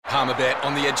Palmerbet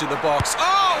on the edge of the box.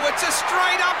 Oh, it's a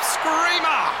straight-up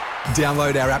screamer!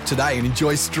 Download our app today and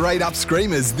enjoy straight-up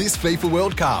screamers this FIFA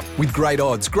World Cup with great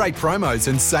odds, great promos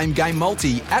and same-game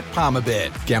multi at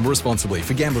Palmerbet. Gamble responsibly.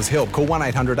 For Gamblers' Help, call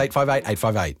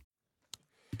 1-800-858-858.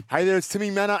 Hey there, it's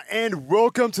Timmy Manor, and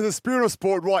welcome to the Spirit of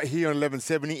Sport right here on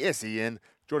 1170 SEN.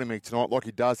 Joining me tonight, like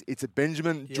he does, it's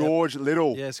Benjamin George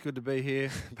Little. Yeah, it's good to be here.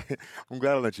 I'm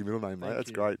glad I let your middle name, mate. Thank That's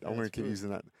you. great. Yeah, I'm going to keep good. using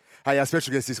that. Hey, our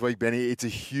special guest this week, Benny, it's a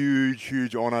huge,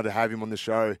 huge honour to have him on the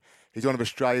show. He's one of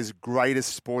Australia's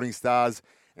greatest sporting stars,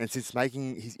 and since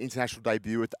making his international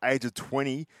debut at the age of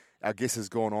 20, our guest has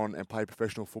gone on and played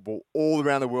professional football all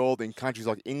around the world in countries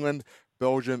like England,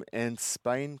 Belgium and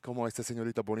Spain. Como esta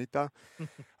señorita bonita?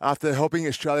 After helping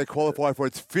Australia qualify for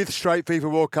its fifth straight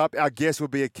FIFA World Cup, our guest will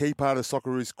be a key part of the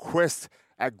Socceroos' quest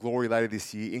at glory later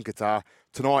this year in Qatar.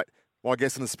 Tonight, my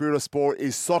guest on the Spirit of Sport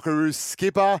is Socceroos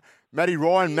skipper, Matty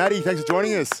Ryan. Matty, thanks for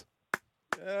joining us.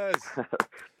 Yes.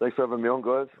 Thanks for having me on,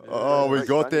 guys. Oh, we Thanks,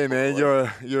 got there, man.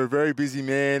 By You're a very busy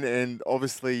man, and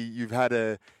obviously you've had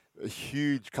a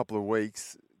huge couple of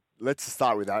weeks. Let's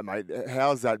start with that, mate.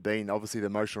 How's that been? Obviously, the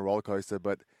emotional roller coaster,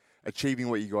 but achieving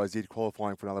what you guys did,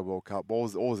 qualifying for another World Cup.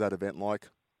 What was that event like?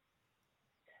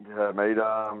 Yeah, mate.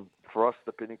 For us,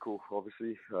 the pinnacle,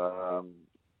 obviously. I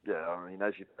mean,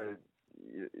 as you know,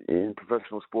 in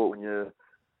professional sport, when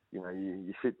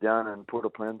you sit down and put a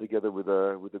plan together with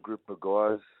a group of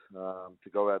guys to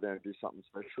go out there and do something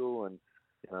special, and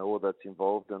all that's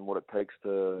involved and what it takes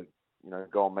to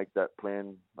go and make that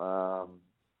plan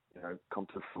come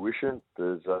to fruition.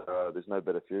 There's no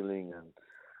better feeling,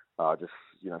 and just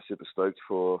super stoked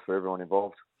for everyone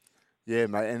involved. Yeah,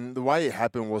 mate. And the way it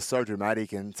happened was so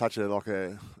dramatic and it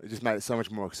just made it so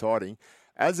much more exciting.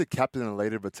 As a captain and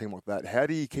leader of a team like that, how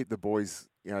do you keep the boys,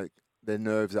 their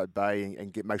nerves at bay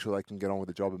and make sure they can get on with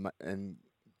the job and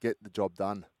get the job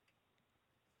done?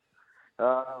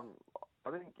 I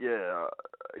think,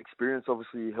 experience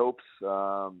obviously helps.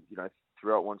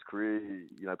 Throughout one's career,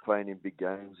 playing in big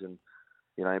games and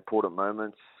important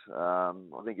moments. I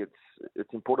think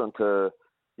it's important to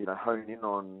hone in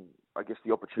on, I guess,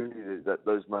 the opportunity that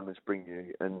those moments bring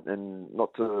you, and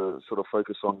not to sort of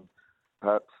focus on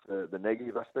perhaps the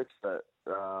negative aspects that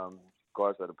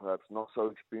guys that are perhaps not so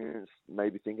experienced may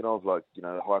be thinking of, like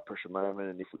a high pressure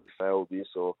moment, and if we fail this,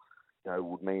 or it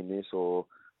would mean this, or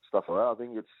stuff like that. I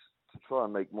think it's to try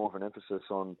and make more of an emphasis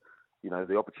on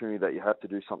the opportunity that you have to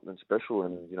do something special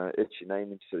and, etch your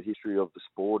name into the history of the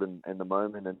sport and the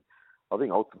moment. And I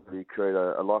think ultimately create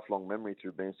a lifelong memory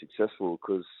through being successful,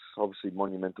 because obviously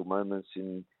monumental moments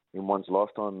in one's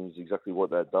lifetime is exactly what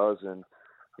that does. And,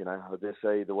 I dare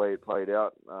say the way it played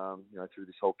out, through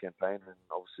this whole campaign, and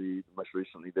obviously most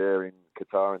recently there in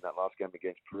Qatar in that last game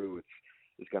against Peru,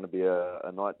 it's going to be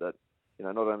a night that,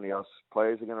 not only us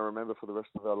players are going to remember for the rest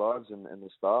of our lives and the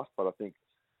staff, but I think,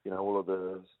 all of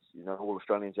the, all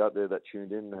Australians out there that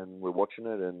tuned in and we're watching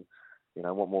it, and,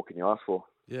 what more can you ask for?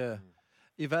 Yeah.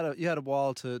 You had a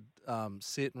while to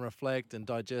sit and reflect and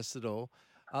digest it all.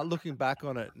 Looking back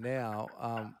on it now,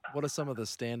 what are some of the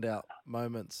standout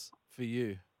moments for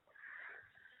you?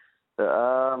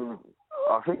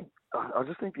 I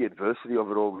just think the adversity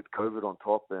of it all with COVID on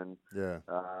top, and the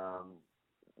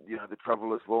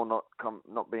travel as well,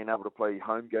 not being able to play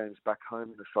home games back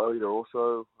home in Australia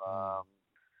also,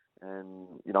 and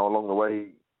along the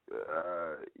way,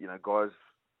 guys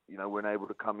weren't able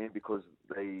to come in because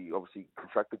they obviously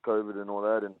contracted COVID and all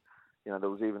that, and there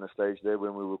was even a stage there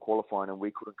when we were qualifying and we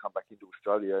couldn't come back into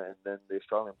Australia, and then the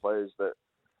Australian players that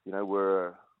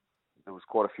there was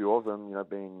quite a few of them,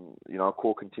 being a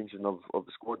core contingent of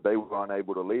the squad, they were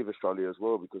unable to leave Australia as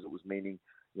well, because it was meaning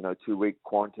 2-week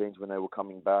quarantines when they were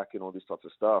coming back and all this types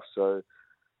of stuff. So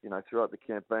throughout the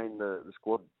campaign, the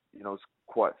squad was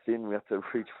quite thin. We had to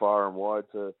reach far and wide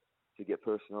to get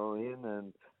personnel in,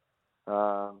 and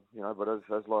but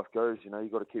as life goes,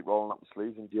 you've got to keep rolling up the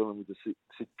sleeves and dealing with the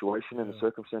situation and the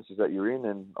circumstances that you're in.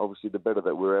 And obviously, the better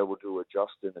that we're able to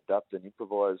adjust and adapt and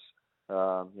improvise,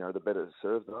 the better it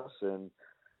served us. And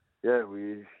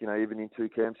we, even in two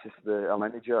camps, our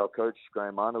manager, our coach,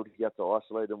 Graham Arnold, he had to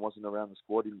isolate and wasn't around the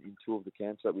squad in two of the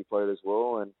camps that we played as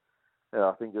well. And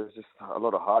I think there was just a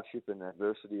lot of hardship and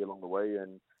adversity along the way.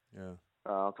 And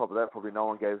on top of that, probably no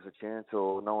one gave us a chance,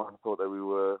 or no one thought that we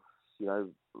were,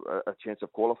 a chance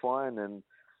of qualifying. And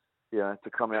to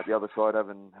come out the other side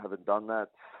having done that,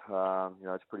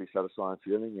 it's a pretty satisfying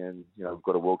feeling, and we've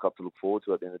got a World Cup to look forward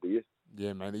to at the end of the year.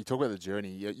 Yeah, man. You talk about the journey.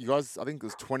 You guys, I think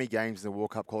there's 20 games in the World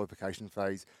Cup qualification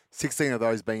phase, 16 of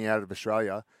those being out of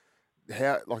Australia.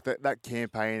 How, like that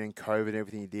campaign and COVID and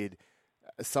everything you did,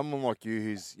 someone like you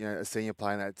who's a senior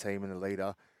player in that team and a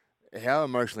leader, How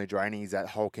emotionally draining is that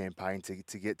whole campaign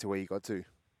to get to where you got to?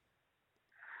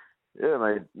 Yeah,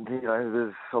 mate.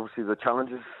 There's obviously the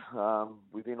challenges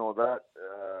within all that.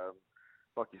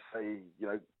 Like you say,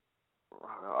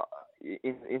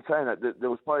 in saying that, there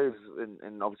was players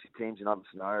and obviously teams in other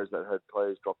scenarios that had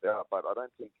players drop out, but I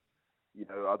don't think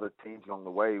other teams along the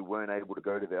way weren't able to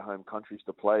go to their home countries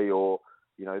to play, or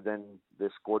then their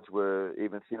squads were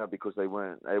even thinner because they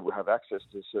weren't able to have access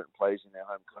to certain players in their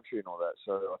home country and all that.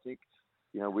 So I think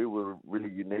we were really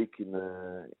unique in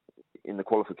the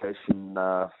qualification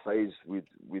phase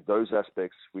with those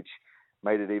aspects, which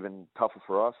made it even tougher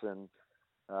for us. And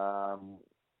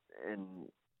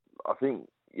I think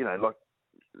like,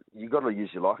 you got to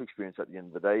use your life experience at the end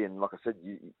of the day. And like I said,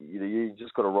 you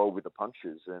just got to roll with the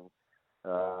punches. And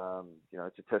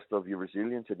it's a test of your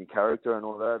resilience and your character and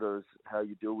all that, or how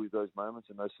you deal with those moments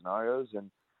and those scenarios. And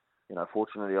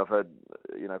fortunately, I've had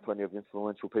plenty of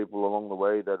influential people along the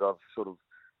way that I've sort of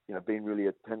been really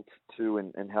attentive to,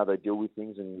 and how they deal with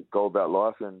things and go about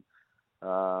life. And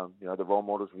the role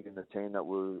models within the team that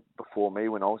were before me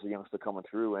when I was a youngster coming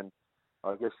through. And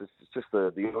I guess it's just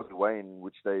the other way in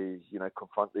which they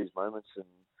confront these moments and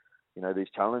these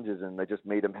challenges, and they just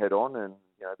meet them head on. And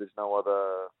there's no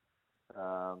other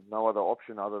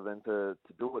option other than to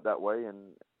do it that way.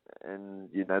 And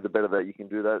the better that you can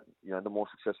do that, the more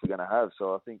success we're going to have.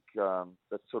 So I think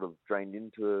that's sort of drained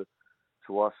into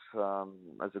us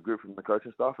as a group from the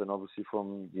coaching staff, and obviously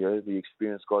from the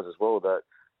experienced guys as well, that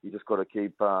you just got to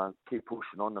keep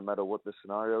pushing on no matter what the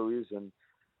scenario is, and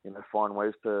find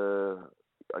ways to,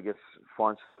 I guess,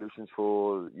 find solutions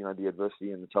for the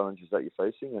adversity and the challenges that you're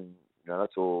facing. And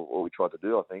that's all we try to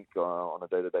do, I think, on a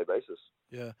day-to-day basis.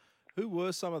 Yeah. Who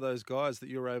were some of those guys that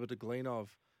you were able to glean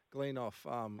off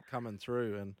coming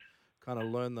through and kind of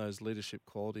learn those leadership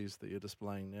qualities that you're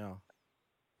displaying now?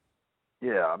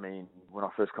 Yeah, I mean, when I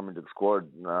first come into the squad,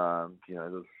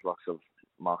 there's lots of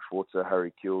Mark Schwarzer,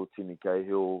 Harry Kill, Timmy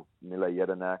Cahill, Mile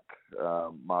Jedinak,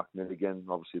 Mark Milligan.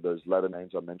 Obviously, those latter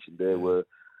names I mentioned there were,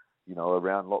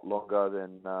 around a lot longer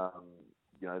than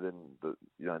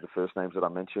the first names that I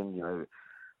mentioned.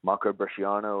 Marco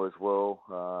Bresciano as well,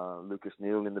 Lucas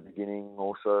Neal in the beginning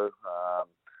also,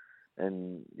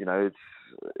 and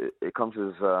it comes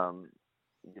as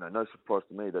no surprise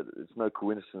to me that it's no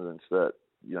coincidence that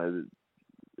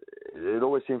it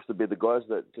always seems to be the guys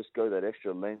that just go that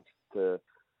extra length to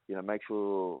make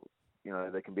sure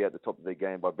they can be at the top of their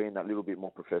game by being that little bit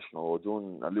more professional, or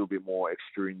doing a little bit more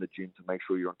extra in the gym to make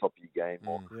sure you're on top of your game,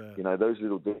 or those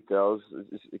little details.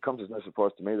 It comes as no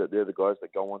surprise to me that they're the guys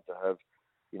that go on to have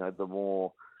the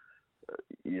more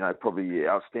probably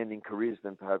outstanding careers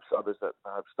than perhaps others that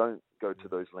perhaps don't go to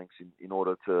those lengths in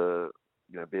order to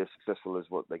be as successful as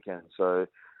what they can. So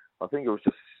I think it was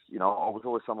just I was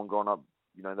always someone growing up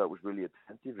that was really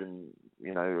attentive, and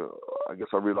I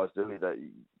guess I realised early that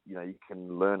you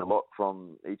can learn a lot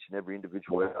from each and every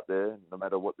individual out there, no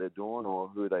matter what they're doing or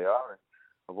who they are. And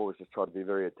I've always just tried to be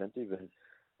very attentive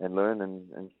and learn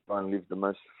and try and live the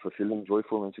most fulfilling,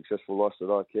 joyful and successful life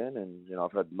that I can. And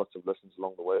I've had lots of lessons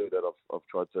along the way that I've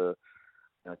tried to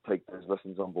take those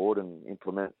lessons on board and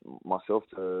implement myself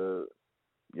to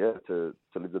live the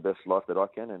best life that I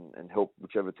can, and help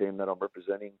whichever team that I'm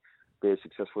representing be as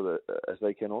successful as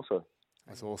they can also.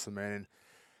 That's awesome, man. And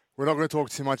we're not going to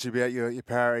talk too much about your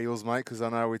Para Eels, mate, because I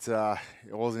know it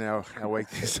wasn't our week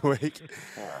this week.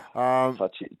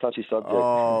 Touchy subject.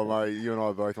 Oh, mate, you and I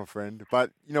are both, my friend.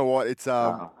 But you know what? It's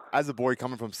as a boy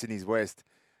coming from Sydney's West,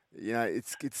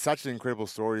 it's such an incredible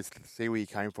story to see where you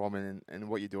came from and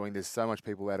what you're doing. There's so much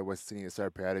people out of West Sydney that are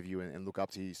so proud of you and look up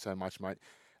to you so much, mate.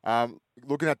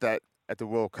 Looking at that at the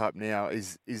World Cup now,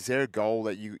 is there a goal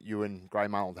that you and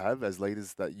Graham Arnold have as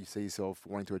leaders that you see yourself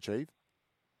wanting to achieve?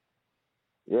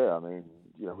 Yeah, I mean,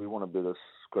 we want to be the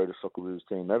greatest Socceroos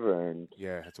team ever, and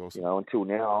yeah, that's awesome. Until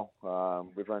now,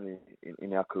 we've only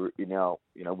in our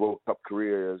World Cup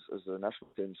career as a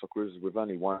national team, Socceroos, we've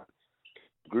only won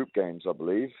group games, I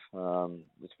believe.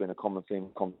 It's been a common theme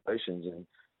in conversations,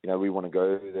 and we want to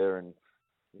go there and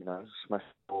smash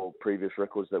all previous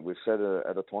records that we've set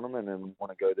at a tournament, and we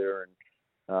want to go there and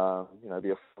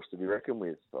be a force to be reckoned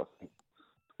with. I think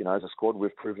as a squad,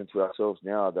 we've proven to ourselves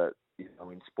now that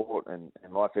in sport and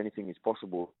life, anything is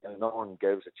possible. No one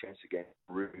gave us a chance against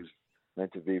Peru, who's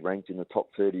meant to be ranked in the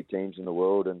top 30 teams in the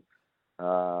world, and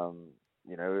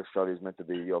Australia's meant to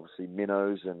be obviously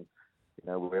minnows, and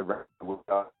we're ranked in the World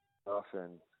Cup stuff,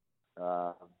 and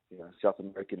South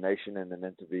American nation, and they're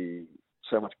meant to be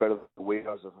so much better than we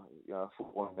are as a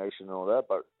footballing nation and all that.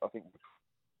 But I think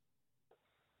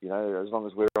you know, as long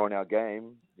as we're on our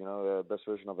game, you know, the best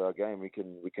version of our game, we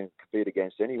can compete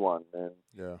against anyone. And,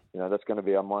 you know, that's going to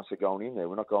be our mindset going in there.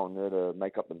 We're not going there to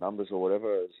make up the numbers or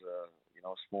whatever as, you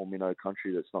know, a small minnow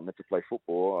country that's not meant to play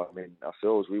football. I mean,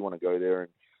 ourselves, we want to go there and,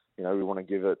 you know, we want to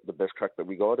give it the best crack that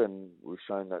we got. And we've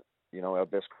shown that, you know, our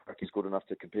best crack is good enough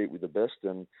to compete with the best.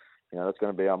 And, you know, that's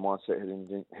going to be our mindset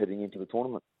heading into the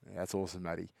tournament. Yeah, that's awesome,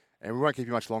 Matty. And we won't keep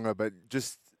you much longer, but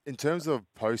just in terms of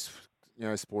post, you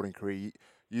know, sporting career,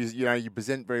 you know, you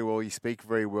present very well, you speak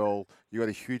very well, you got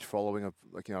a huge following of,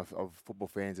 like, you know, of football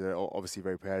fans that are obviously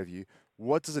very proud of you.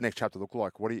 What does the next chapter look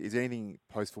like? Is there anything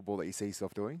post football that you see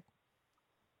yourself doing?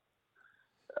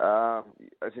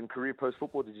 As in career post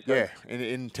football, did you say? Yeah,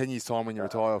 in 10 years' time when you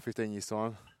retire, or 15 years'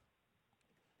 time.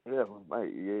 Yeah,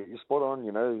 mate, you're spot on.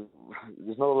 You know,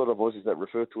 there's not a lot of Aussies that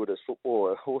refer to it as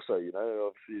football. Also, you know,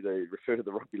 obviously they refer to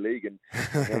the rugby league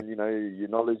and you know, your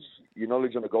knowledge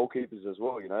on the goalkeepers as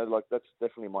well. You know, like that's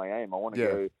definitely my aim. I want to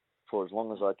go for as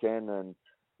long as I can, and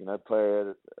you know, play at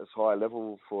as high a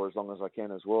level for as long as I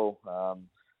can as well.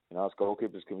 You know, as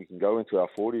goalkeepers, we can go into our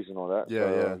 40s and all that.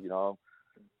 You know,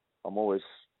 I'm always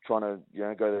trying to, you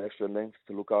know, go the extra length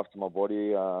to look after my body,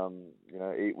 you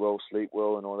know, eat well, sleep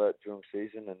well and all that during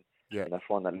season, and you know,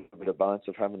 find that little bit of balance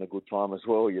of having a good time as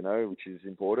well, you know, which is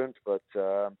important. But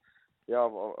I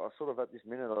sort of at this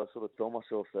minute, I sort of tell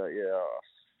myself that,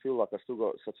 I feel like I still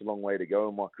got such a long way to go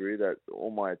in my career that all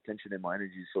my attention and my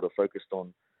energy is sort of focused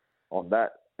on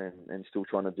that and still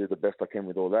trying to do the best I can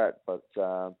with all that. But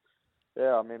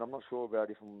I mean, I'm not sure about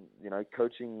if I'm, you know,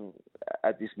 coaching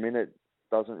at this minute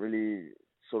doesn't really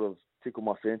sort of tickle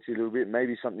my fancy a little bit.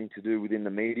 Maybe something to do within the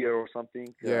media or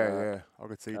something. I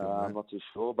could see that. I'm not too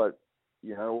sure, but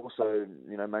you know, also,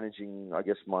 you know, managing, I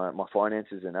guess, my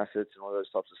finances and assets and all those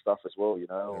types of stuff as well. You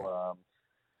know,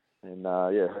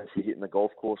 hopefully hitting the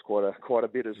golf course quite a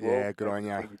bit as well. Yeah, good on you.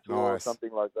 Nice. Or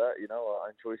something like that. You know, I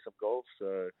enjoy some golf.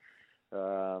 So,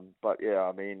 but yeah,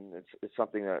 I mean, it's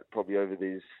something that probably over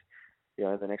these, you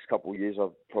know, the next couple of years, I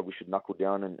probably should knuckle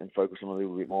down and focus on a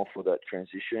little bit more for that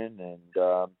transition. And,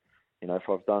 you know, if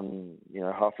I've done, you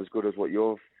know, half as good as what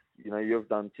you've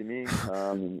done to me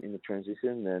in the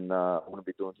transition, then I want to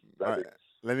be doing something better.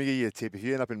 Let me give you a tip. If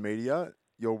you end up in media,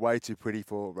 you're way too pretty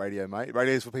for radio, mate.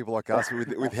 Radio's for people like us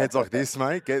with heads like this,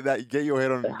 mate. Get your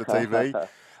head on the TV.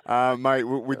 Mate,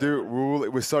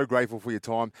 we're so grateful for your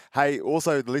time. Hey,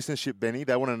 also the listenership, Benny,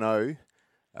 they want to know,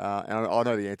 and I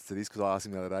know the answer to this because I asked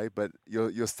him the other day, but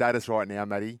your status right now,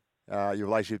 Matty, your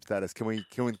relationship status. Can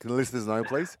the listeners know,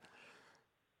 please?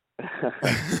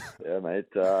 Yeah, mate.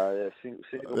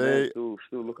 Single man, still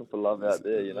looking for love out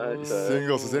there, you know.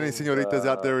 Single. So there's any senoritas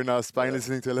out there in Spain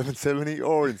listening to 1170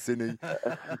 or in Sydney,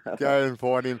 go and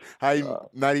find him. Hey,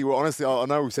 Matty, well, honestly, I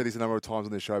know we've said this a number of times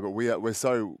on this show, but we're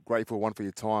so grateful, one, for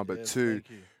your time, but two,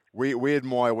 we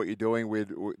admire what you're doing.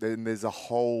 There's a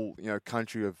whole, you know,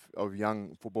 country of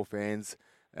young football fans,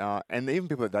 and even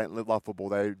people that don't love football,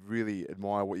 they really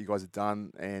admire what you guys have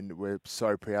done, and we're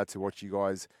so proud to watch you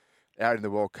guys out in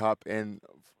the World Cup. And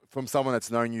from someone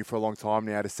that's known you for a long time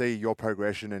now, to see your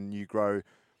progression and you grow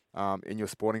in your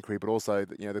sporting career, but also,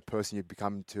 you know, the person you've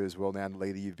become to as well now, and the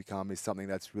leader you've become, is something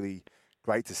that's really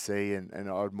great to see, and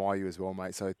I admire you as well,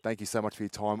 mate. So thank you so much for your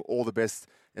time. All the best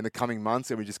in the coming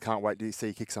months, and we just can't wait to see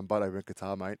you kick some butt over in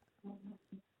Qatar, mate.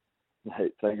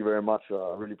 Hey, thank you very much.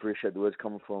 I really appreciate the words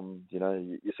coming from, you know,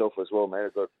 yourself as well, mate.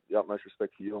 I've got the utmost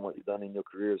respect for you and what you've done in your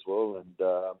career as well, and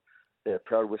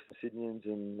proud Western Sydneyans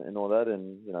and all that,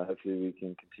 and, you know, hopefully we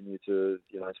can continue to,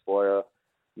 you know, inspire,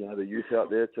 you know, the youth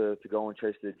out there to go and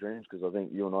chase their dreams, because I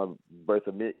think you and I both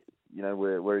admit, you know,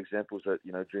 we're examples that,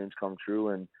 you know, dreams come true,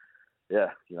 and you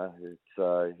know,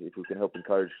 it's if we can help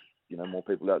encourage, you know, more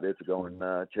people out there to go and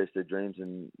chase their dreams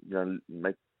and, you know,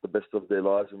 make the best of their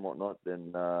lives and whatnot,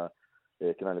 then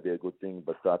it can only be a good thing.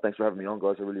 But thanks for having me on,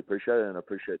 guys. I really appreciate it, and I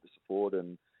appreciate the support,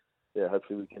 and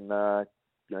hopefully we can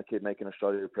you know, keep making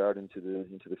Australia proud into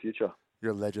the future.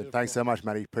 You're a legend. Beautiful. Thanks so much,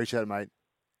 Matty. Appreciate it, mate.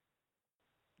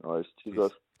 All right, cheers,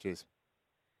 guys. Cheers.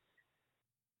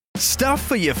 Stuff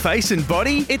for your face and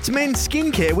body? It's men's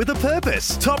skincare with a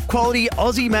purpose. Top quality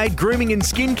Aussie-made grooming and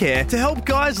skincare to help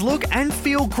guys look and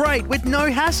feel great with no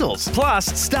hassles. Plus,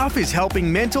 Stuff is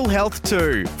helping mental health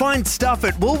too. Find Stuff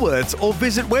at Woolworths or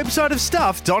visit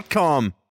websiteofstuff.com.